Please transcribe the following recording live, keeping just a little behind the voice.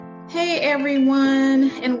Hey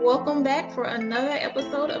everyone, and welcome back for another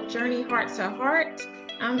episode of Journey Heart to Heart.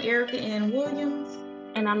 I'm Erica Ann Williams,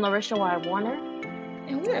 And I'm Larisha Y. Warner.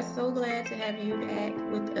 and we are so glad to have you back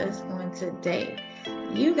with us on today.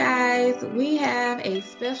 You guys, we have a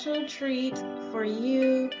special treat for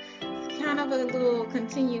you. It's kind of a little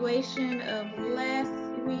continuation of last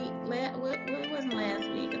week. What wasn't last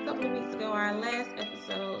week? A couple of weeks ago, our last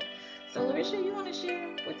episode. So, Larisha, you want to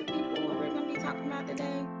share with the people what we're going to be talking about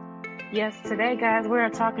today? Yes, today, guys, we are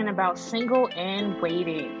talking about single and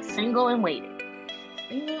waiting. Single and waiting.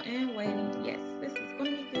 Single and waiting. Yes, this is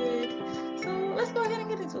going to be good. So let's go ahead and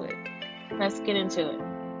get into it. Let's get into it.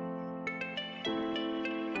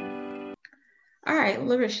 All right,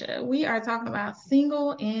 Larisha, we are talking about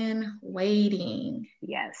single and waiting.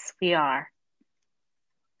 Yes, we are.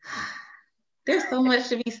 There's so much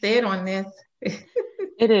to be said on this.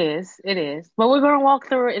 It is. But we're going to walk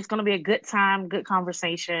through it. It's going to be a good time, good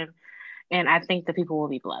conversation. And I think the people will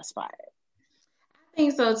be blessed by it. I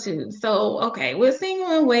think so too. So, okay, with single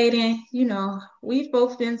and waiting, we've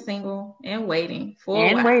both been single and waiting for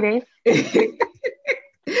a while. Waiting.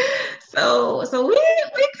 So we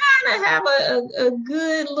kind of have a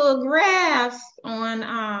good little grasp on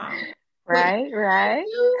right.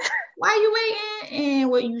 Why you waiting and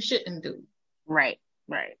what you shouldn't do. Right.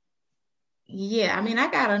 Yeah, I mean, I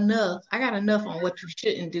got enough on what you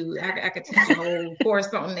shouldn't do. I could teach a whole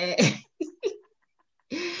course on that.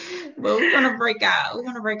 But we're gonna break out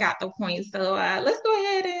the points. So let's go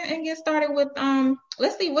ahead and get started with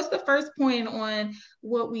let's see, what's the first point on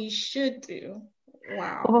what we should do.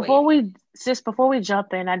 Wow. Well, before we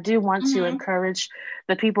jump in, I do want to encourage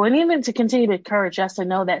the people, and even to continue to encourage us to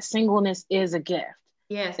know that singleness is a gift.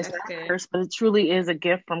 Yes, it's not a curse, but it truly is a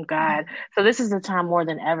gift from God. So this is the time more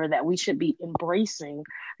than ever that we should be embracing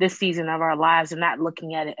this season of our lives and not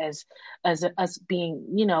looking at it as us being,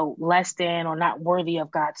 less than or not worthy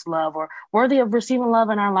of God's love or worthy of receiving love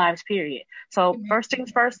in our lives, period. So first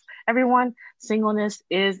things first, everyone, singleness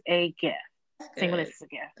is a gift. Singleness is a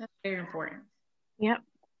gift. That's very important. Yep.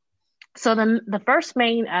 So the first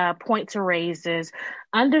main point to raise is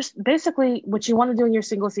basically what you want to do in your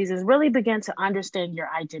single season is really begin to understand your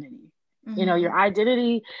identity. Your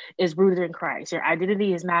identity is rooted in Christ. Your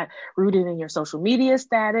identity is not rooted in your social media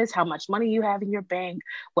status, how much money you have in your bank,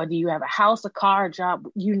 whether you have a house, a car, a job,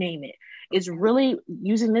 you name it. It's really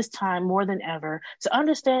using this time more than ever to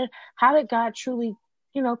understand how did God truly,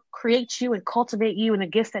 create you and cultivate you and the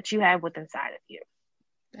gifts that you have within inside of you.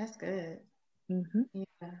 That's good. Mm-hmm.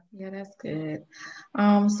 Yeah, that's good.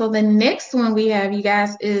 So the next one we have, you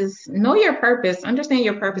guys, is know your purpose, understand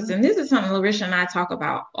your purpose. And this is something Larisha and I talk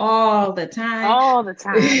about all the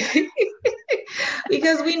time.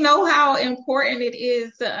 Because we know how important it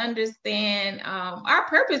is to understand our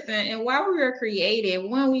purpose and why we were created.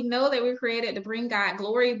 One, we know that we're created to bring God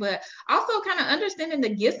glory, but also kind of understanding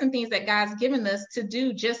the gifts and things that God's given us to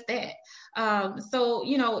do just that. So,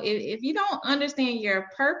 if you don't understand your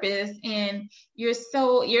purpose and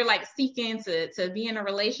you're like seeking to be in a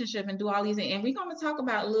relationship and do all these things, and we're going to talk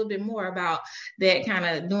about a little bit more about that, kind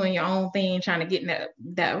of doing your own thing, trying to get in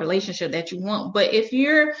that relationship that you want. But if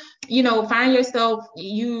you're, find yourself,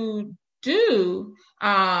 you do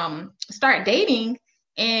start dating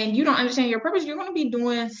and you don't understand your purpose, you're going to be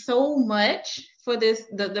doing so much for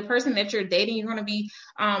the person that you're dating. You're going to be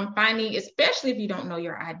finding, especially if you don't know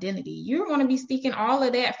your identity, you're going to be seeking all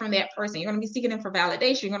of that from that person. You're going to be seeking them for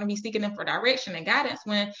validation. You're going to be seeking them for direction and guidance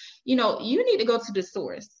when, you need to go to the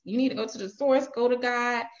source. You need to go to the source, go to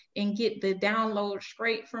God and get the download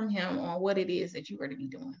straight from him on what it is that you're going to be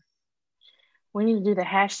doing. We need to do the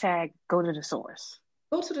hashtag go to the source.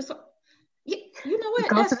 Go to the source. Yeah, you know what?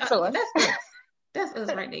 Go to the source. That's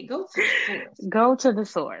us right there. Go to the source. Go to the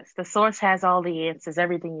source. The source has all the answers,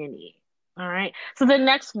 everything you need. All right. So the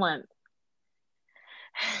next one,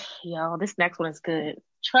 this next one is good.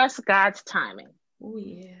 Trust God's timing. Oh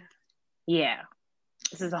yeah. Yeah.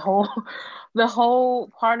 This is the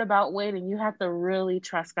whole part about waiting. You have to really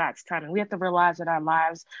trust God's timing. We have to realize that our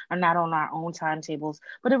lives are not on our own timetables,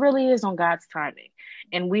 but it really is on God's timing.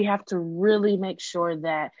 And we have to really make sure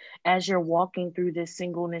that as you're walking through this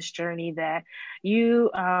singleness journey, that you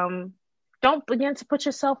don't begin to put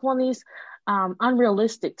yourself on these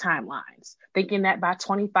unrealistic timelines, thinking that by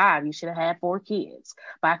 25, you should have had 4 kids.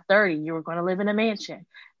 By 30, you were going to live in a mansion.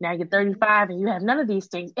 Now you're 35 and you have none of these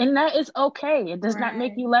things. And that is okay. It does not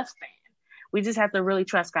make you less than. We just have to really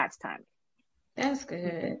trust God's timing. That's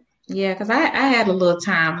good. Yeah, because I had a little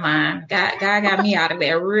timeline. God got me out of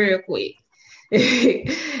there real quick.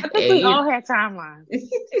 I think we all had timelines.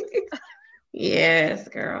 Yes,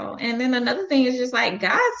 girl. And then another thing is just like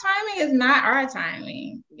God's timing is not our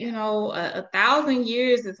timing. Yeah. You know, a thousand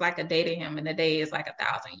years is like a day to him, and a day is like a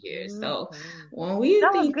thousand years. So Mm-hmm. when we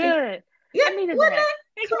That was think, good. yeah, I needed wouldn't that. it?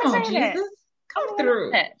 Thank you for Come on, saying that. Jesus, I'm come gonna love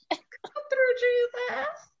through, that. come through, Jesus.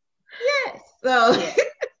 Yes. So, Yeah.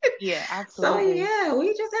 Yeah, so absolutely. yeah, we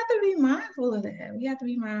just have to be mindful of that. We have to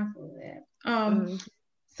be mindful of that. Mm-hmm.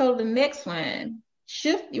 So the next one,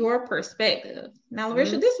 shift your perspective. Now,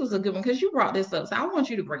 Larisha, this was a good one because you brought this up. So I want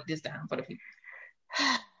you to break this down for the people.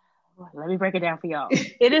 Let me break it down for y'all.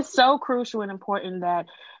 It is so crucial and important that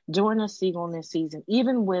during the singleness season,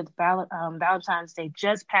 even with Valentine's Day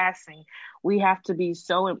just passing, we have to be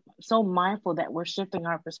so mindful that we're shifting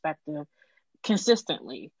our perspective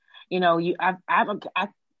consistently. You know,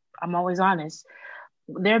 I'm always honest.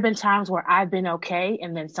 There have been times where I've been okay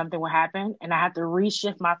and then something will happen and I have to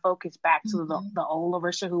reshift my focus back to Mm-hmm. the old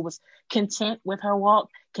Larisha who was content with her walk,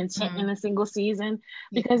 content in a single season.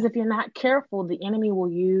 Because Yeah. if you're not careful, the enemy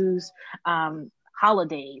will use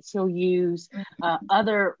holidays. He'll use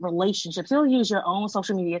other relationships. He'll use your own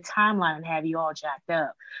social media timeline and have you all jacked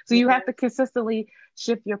up. So you have to consistently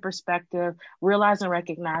shift your perspective, realize and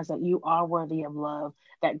recognize that you are worthy of love,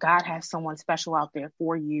 that God has someone special out there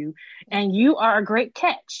for you, and you are a great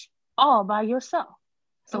catch all by yourself.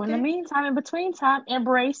 So in the meantime, in between time,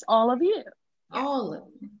 embrace all of you. All of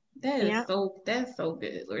them. That's so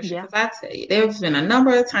good, Larisha. Yeah. Because I tell you, there's been a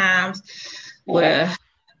number of times where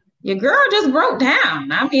your girl just broke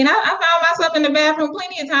down. I mean, I found myself in the bathroom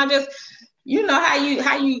plenty of times. Just how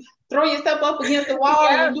you throw yourself up against the wall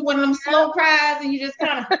and you do one of them slow cries and you just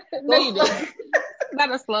kind of No, go you slow. didn't.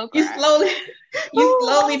 Not a slow cry. You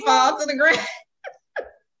slowly fall to the ground.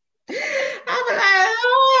 I'm like,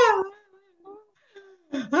 oh,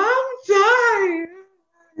 I'm tired.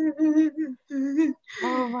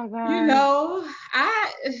 Oh my God. You know,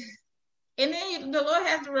 and then the Lord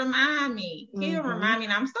has to remind me. He'll remind me,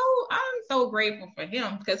 and I'm so grateful for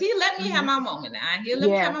him because he let me have my moment now. He'll let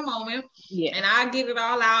me have my moment, and I get it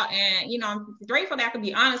all out. And I'm grateful that I can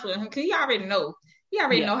be honest with him because he already know. He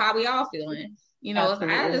already know how we all feeling. So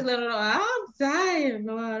I just let him know I'm tired,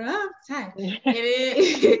 Lord. I'm tired, and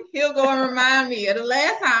then he'll go and remind me of the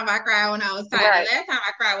last time I cried when I was tired. Right. The last time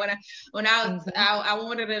I cried when I was I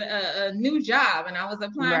wanted a new job and I was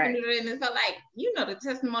applying for new, and it felt like the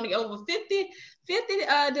testimony over 50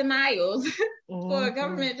 denials for a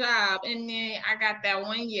government job, and then I got that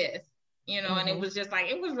one yes, and it was just like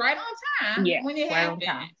it was right on time when it happened.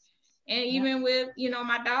 And even with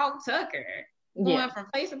my dog Tucker. Going from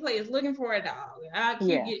place to place looking for a dog. I keep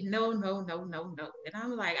getting no. And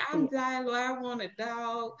I'm like, I'm dying, Lord, I want a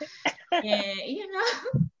dog. And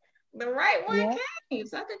the right one came.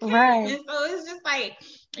 Sucker came. And so it's just like,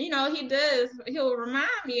 he'll remind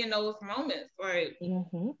me in those moments. Like,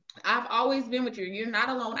 I've always been with you. You're not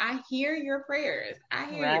alone. I hear your prayers. I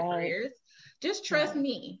hear your prayers. Just trust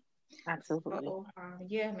me. Absolutely. So,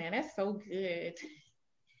 yeah, man, that's so good.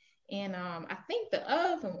 And I think the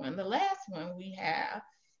other one, the last one we have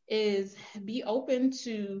is be open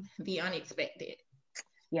to the unexpected.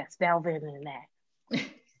 Yes, delve in that.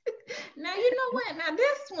 Now, you know what? Now,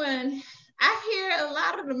 this one, I hear a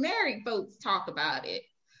lot of the married folks talk about it.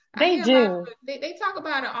 They do. They talk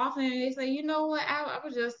about it often. And they say, you know what? I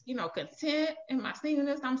was just, content in my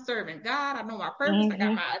singleness. I'm serving God. I know my purpose. I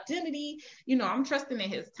got my identity. I'm trusting in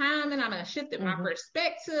His time, and I done shifted my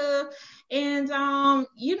perspective. And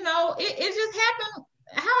it just happened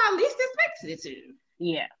how I least expected it to.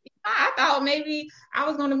 Yeah. I thought maybe I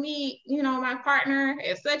was going to meet, my partner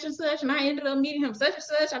at such and such, and I ended up meeting him such and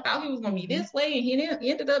such. I thought he was going to be this way, and he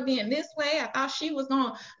ended up being this way. I thought she was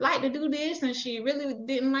going to like to do this, and she really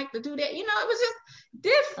didn't like to do that. It was just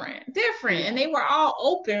different, and they were all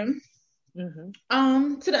open to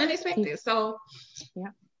the unexpected. So,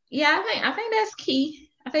 I think that's key.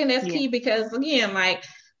 I think that's key because, again, like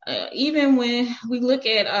even when we look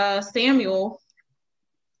at Samuel,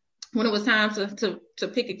 when it was time to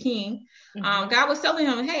pick a king, God was telling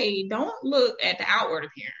him, hey, don't look at the outward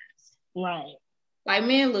appearance. Right. Like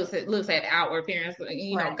man looks at the outward appearance.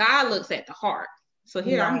 God looks at the heart. So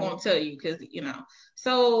here I'm going to tell you because,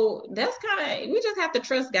 so that's kind of, we just have to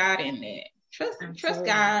trust God in that. Trust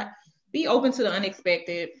God. Be open to the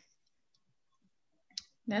unexpected.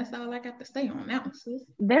 That's all I got to say on that one, sis.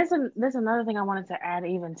 There's another thing I wanted to add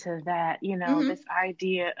even to that, this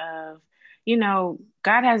idea of,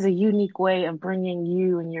 God has a unique way of bringing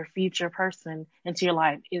you and your future person into your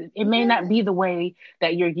life. It may not be the way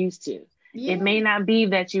that you're used to. Yeah. It may not be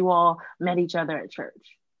that you all met each other at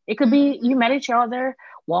church. It could be you met each other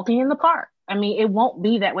walking in the park. I mean, it won't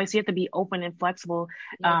be that way. So you have to be open and flexible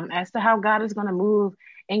as to how God is going to move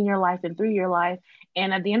in your life and through your life.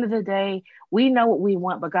 And at the end of the day, we know what we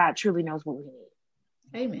want, but God truly knows what we need.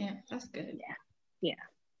 Amen. That's good. Yeah.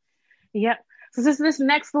 Yep. So this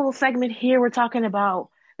next little segment here, we're talking about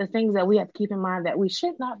the things that we have to keep in mind that we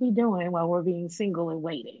should not be doing while we're being single and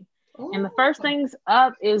waiting. Ooh. And the first things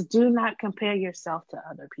up is do not compare yourself to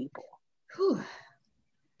other people. Whew.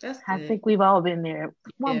 I think we've all been there at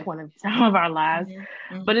one point in time of our lives,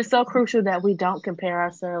 but it's so crucial that we don't compare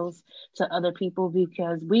ourselves to other people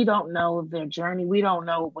because we don't know their journey. We don't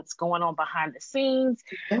know what's going on behind the scenes.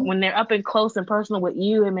 When they're up and close and personal with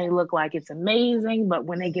you, it may look like it's amazing, but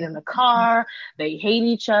when they get in the car, they hate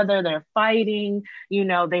each other. They're fighting, they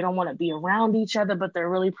don't want to be around each other, but they're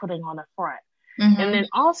really putting on a front. And then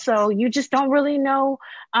also, you just don't really know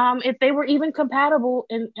if they were even compatible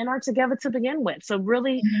and are together to begin with. So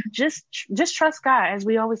really, just trust God, as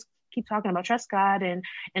we always keep talking about. Trust God and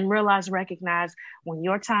recognize when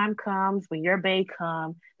your time comes, when your bae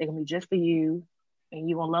come, they're gonna be just for you, and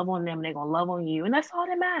you're gonna love on them, and they're gonna love on you, and that's all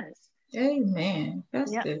that matters. Amen.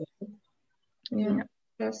 That's good. Yeah,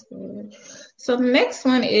 that's good. So the next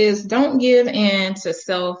one is don't give in to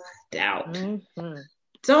self-doubt.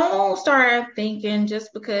 Don't start thinking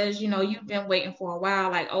just because, you've been waiting for a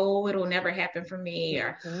while, like, oh, it'll never happen for me,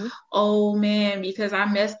 or, oh man, because I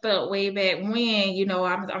messed up way back when,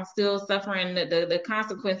 I'm still suffering the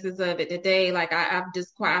consequences of it today. Like I've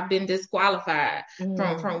been disqualified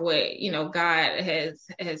from what, God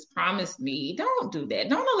has promised me. Don't do that.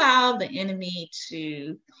 Don't allow the enemy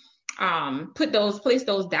to place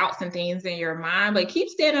those doubts and things in your mind, but keep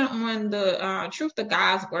standing on the truth of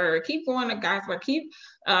God's word. Keep going to God's word. Keep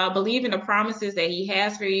believing the promises that he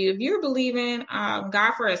has for you. If you're believing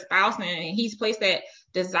God for a spouse and he's placed that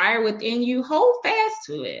desire within you, hold fast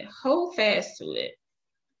to it. Hold fast to it.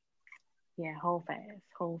 Yeah, hold fast.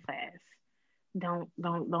 Don't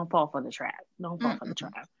fall for the trap. Don't fall for the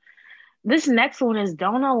trap. This next one is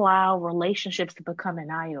don't allow relationships to become an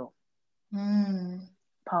idol.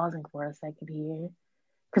 Pausing for a second here,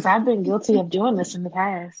 because I've been guilty of doing this in the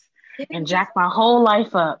past and jacked my whole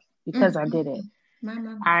life up because I did it.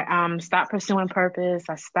 I stopped pursuing purpose.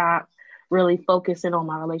 I stopped really focusing on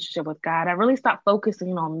my relationship with God. I really stopped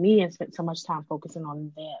focusing on me and spent so much time focusing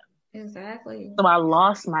on them. Exactly. So I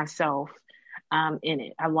lost myself in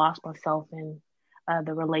it. I lost myself in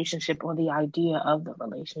the relationship or the idea of the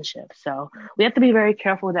relationship. So we have to be very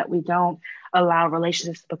careful that we don't allow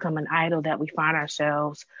relationships to become an idol, that we find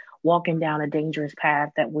ourselves walking down a dangerous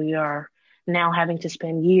path that we are now having to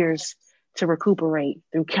spend years to recuperate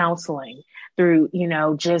through counseling, through,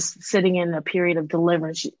 just sitting in a period of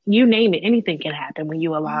deliverance. You name it, anything can happen when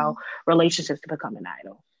you allow relationships to become an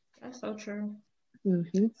idol. That's so true.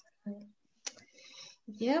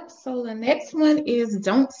 Yep. So the next one is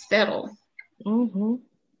don't settle. Yep.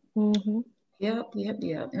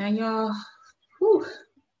 Now y'all,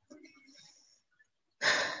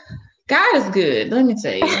 God is good. Let me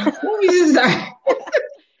tell you. Let me just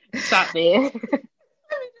stop there. Let me just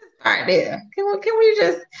start there. Can we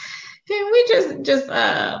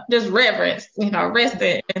just reverence, rest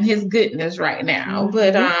in his goodness right now.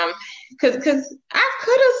 But because I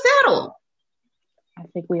could have settled. I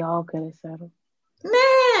think we all could have settled.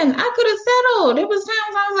 Man, I could have settled. There was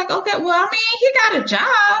times I was like, okay, well, he got a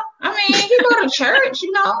job. He go to church,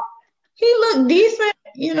 He looked decent,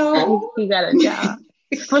 He got a job.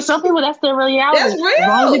 For some people, that's their reality. That's real. As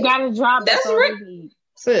long as you got a job, that's real.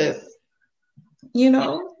 Sis, He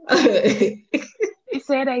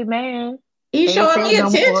said amen. He showing me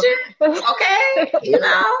attention. Okay,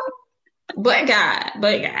 But God.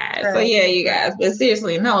 Right. So yeah, you guys. But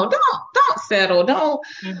seriously, no, don't settle. Don't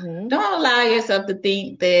allow yourself to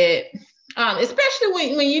think that. Especially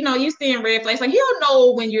when you're seeing red flags, like you'll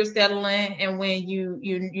know when you're settling and when you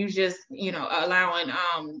just allowing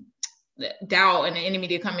doubt and the enemy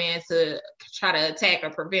to come in to try to attack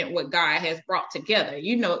or prevent what God has brought together.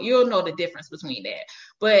 You'll know the difference between that.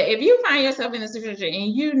 But if you find yourself in a situation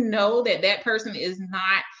and you know that person is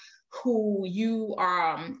not who you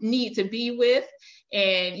need to be with,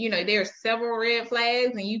 and there's several red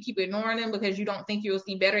flags and you keep ignoring them because you don't think you'll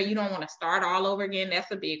see better, you don't want to start all over again, that's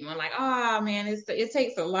a big one. Like, oh man, it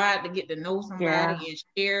takes a lot to get to know somebody and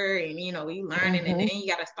share, and you learning and then you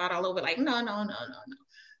got to start all over. Like, no,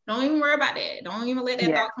 don't even worry about that. Don't even let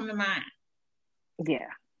that thought come to mind.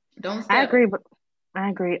 Don't settle. I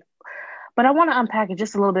agree. But I want to unpack it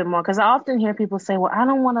just a little bit more, because I often hear people say, well, I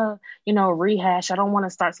don't want to, rehash. I don't want to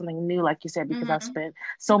start something new, like you said, because I've spent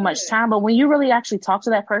so much time. But when you really actually talk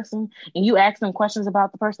to that person and you ask them questions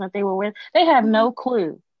about the person that they were with, they have no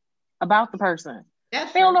clue about the person. They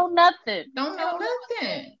don't know nothing. Don't know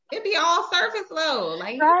nothing. It be all surface level.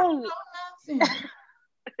 Like, right. You don't know nothing.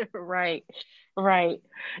 Right. Right.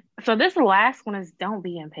 So this last one is don't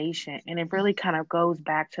be impatient. And it really kind of goes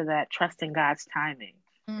back to that trusting God's timing.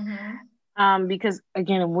 Mm-hmm. Because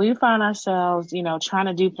again, we find ourselves, trying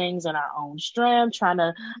to do things in our own strength, trying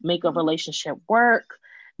to make a relationship work,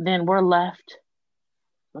 then we're left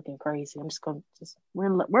looking crazy. I'm just going to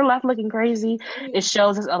we're left looking crazy. It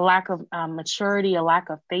shows us a lack of maturity, a lack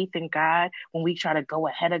of faith in God when we try to go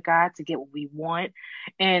ahead of God to get what we want.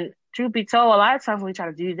 And truth be told, a lot of times when we try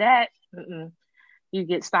to do that, you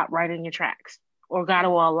get stopped right in your tracks. Or God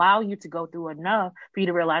will allow you to go through enough for you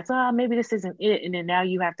to realize, maybe this isn't it. And then now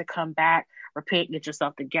you have to come back, repent, get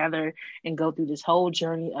yourself together, and go through this whole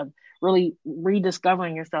journey of really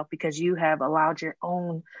rediscovering yourself because you have allowed your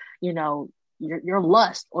own, your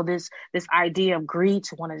lust or this idea of greed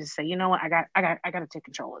to want to just say, you know what, I got to take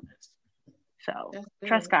control of this. So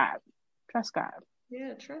trust God. Trust God.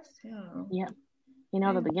 Yeah, trust Him. Yeah.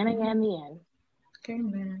 The beginning and the end. Okay,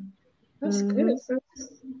 man. That's good.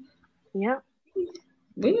 Yeah.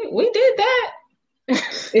 We did that.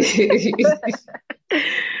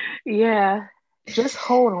 Yeah. Just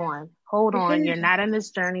hold on. Hold on. You're not in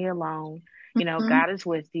this journey alone. God is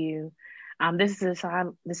with you. This is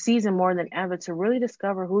the season more than ever to really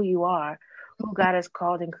discover who you are, who God has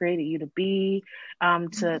called and created you to be,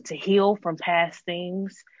 to heal from past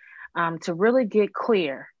things, to really get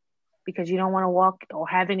clear, because you don't want to walk or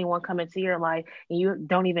have anyone come into your life and you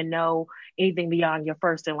don't even know anything beyond your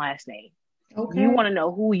first and last name. Okay. You want to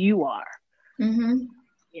know who you are. Mm-hmm.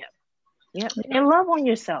 Yep. And love on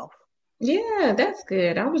yourself. Yeah, that's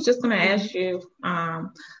good. I was just going to ask you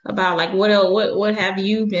about like what have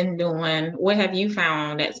you been doing? What have you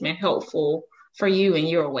found that's been helpful for you in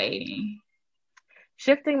your waiting?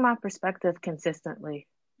 Shifting my perspective consistently.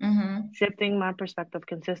 Mm-hmm. Shifting my perspective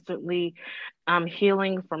consistently,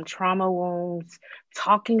 healing from trauma wounds,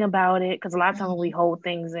 talking about it. Because a lot of times when we hold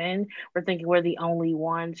things in, we're thinking we're the only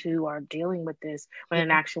ones who are dealing with this, when in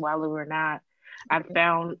actuality we're not. I've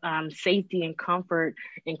found safety and comfort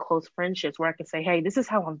in close friendships where I can say, hey, this is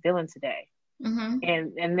how I'm feeling today. Mm-hmm.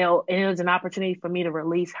 And it was an opportunity for me to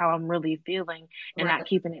release how I'm really feeling and not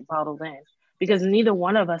keeping it bottled in. Because neither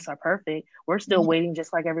one of us are perfect. We're still waiting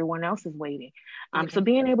just like everyone else is waiting. So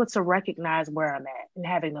being able to recognize where I'm at and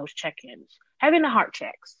having those check-ins, having the heart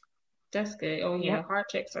checks. That's good. Oh, yeah. Yep. Heart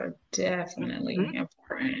checks are definitely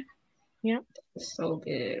important. Yep. So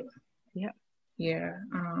good. Yep. Yeah.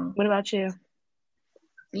 What about you?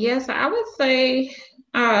 Yes, I would say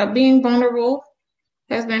being vulnerable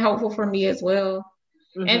has been helpful for me as well.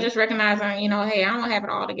 Mm-hmm. And just recognizing, hey, I don't have it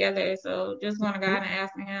all together. So just going to God and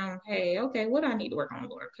asking Him, hey, okay, what do I need to work on,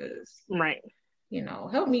 Lord? Because,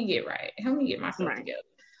 help me get right. Help me get myself together.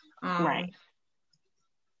 And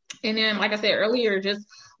then, like I said earlier, just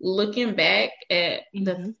looking back at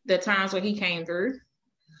the times where He came through.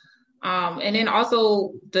 And then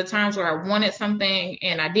also the times where I wanted something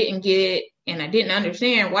and I didn't get it and I didn't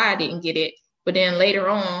understand why I didn't get it. But then later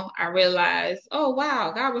on, I realized, oh,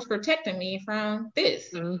 wow, God was protecting me from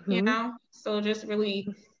this, So just really,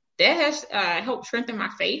 that has helped strengthen my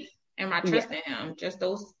faith and my trust in Him. Just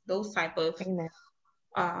those type of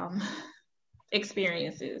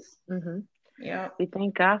experiences. Mm-hmm. Yeah. We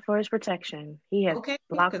thank God for His protection. He has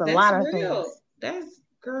blocked a lot of things. That's,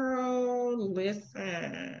 girl,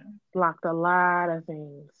 listen. Blocked a lot of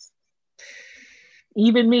things.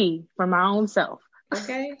 Even me, from my own self.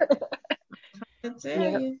 Okay. I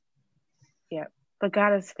tell you. Yeah. But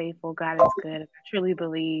God is faithful. God is good. I truly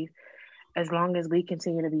believe as long as we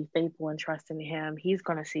continue to be faithful and trust in Him, He's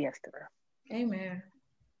going to see us through. Amen.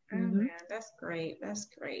 Amen. That's great. That's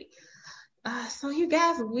great. So you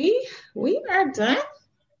guys, we are done.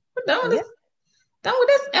 We're done with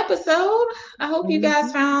this episode. I hope you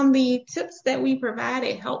guys found the tips that we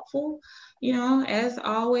provided helpful. As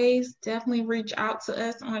always, definitely reach out to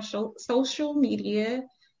us on social media,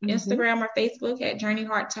 Instagram or Facebook at Journey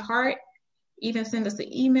Heart to Heart. Even send us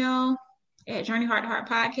an email at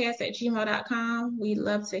journeyhearttoheartpodcast@gmail.com. We'd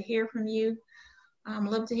love to hear from you.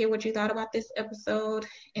 Love to hear what you thought about this episode,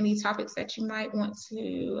 any topics that you might want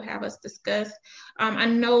to have us discuss. I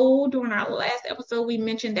know during our last episode, we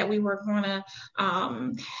mentioned that we were going to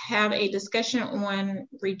have a discussion on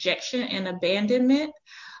rejection and abandonment.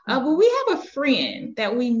 But we have a friend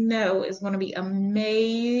that we know is going to be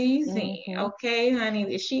amazing. Okay,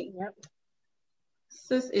 honey,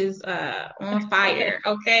 sis is on fire.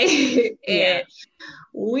 Okay, and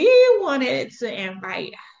we wanted to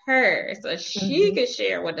invite her so she could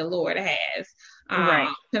share what the Lord has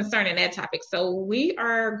concerning that topic. So we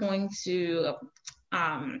are going to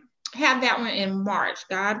have that one in March,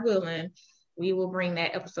 God willing. We will bring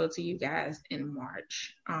that episode to you guys in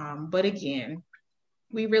March. But again,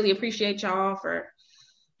 we really appreciate y'all for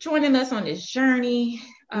joining us on this journey.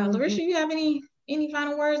 Larisha, you have any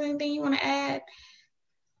final words, anything you want to add?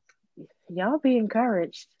 Y'all be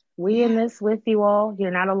encouraged. We in this with you all.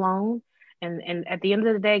 You're not alone. And at the end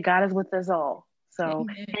of the day, God is with us all. So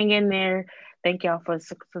hang in there. Thank y'all for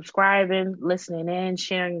subscribing, listening in,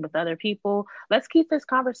 sharing with other people. Let's keep this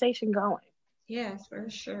conversation going. Yes, for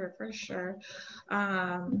sure.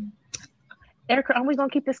 Erica, are we going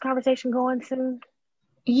to keep this conversation going soon?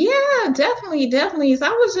 Yeah, definitely. So I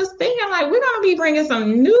was just thinking, like, we're going to be bringing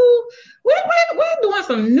some new, we're doing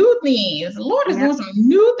some new things. The Lord is doing some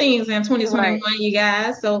new things in 2021, you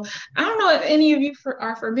guys. So I don't know if any of you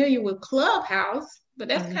are familiar with Clubhouse, but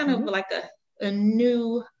that's kind of like a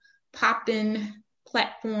new popping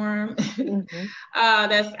platform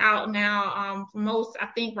that's out now. For most, I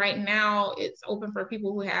think right now it's open for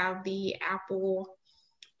people who have the Apple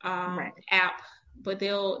app, but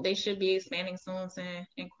they should be expanding soon to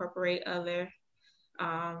incorporate other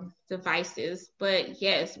devices. But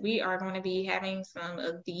yes, we are going to be having some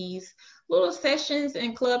of these little sessions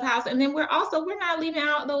in Clubhouse, and then we're not leaving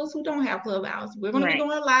out those who don't have Clubhouse. We're going to be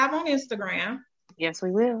going live on Instagram. Yes,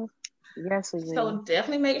 we will. So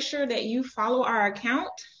definitely make sure that you follow our account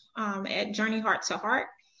at Journey Heart to Heart,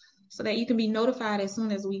 so that you can be notified as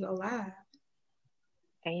soon as we go live.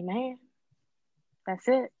 Amen. That's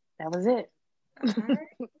it. That was it. All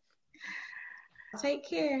right. Take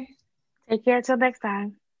care. Take care until next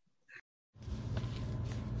time.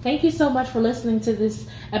 Thank you so much for listening to this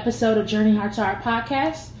episode of Journey Heart to Heart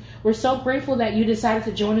podcast. We're so grateful that you decided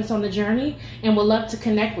to join us on the journey and would love to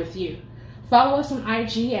connect with you. Follow us on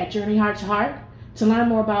IG at Journey Heart to Heart. To learn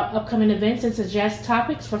more about upcoming events and suggest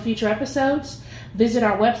topics for future episodes, visit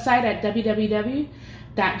our website at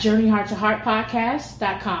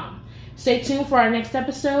www.journeyhearttoheartpodcast.com. Stay tuned for our next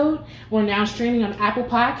episode. We're now streaming on Apple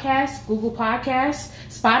Podcasts, Google Podcasts,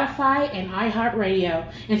 Spotify, and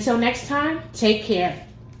iHeartRadio. Until next time, take care.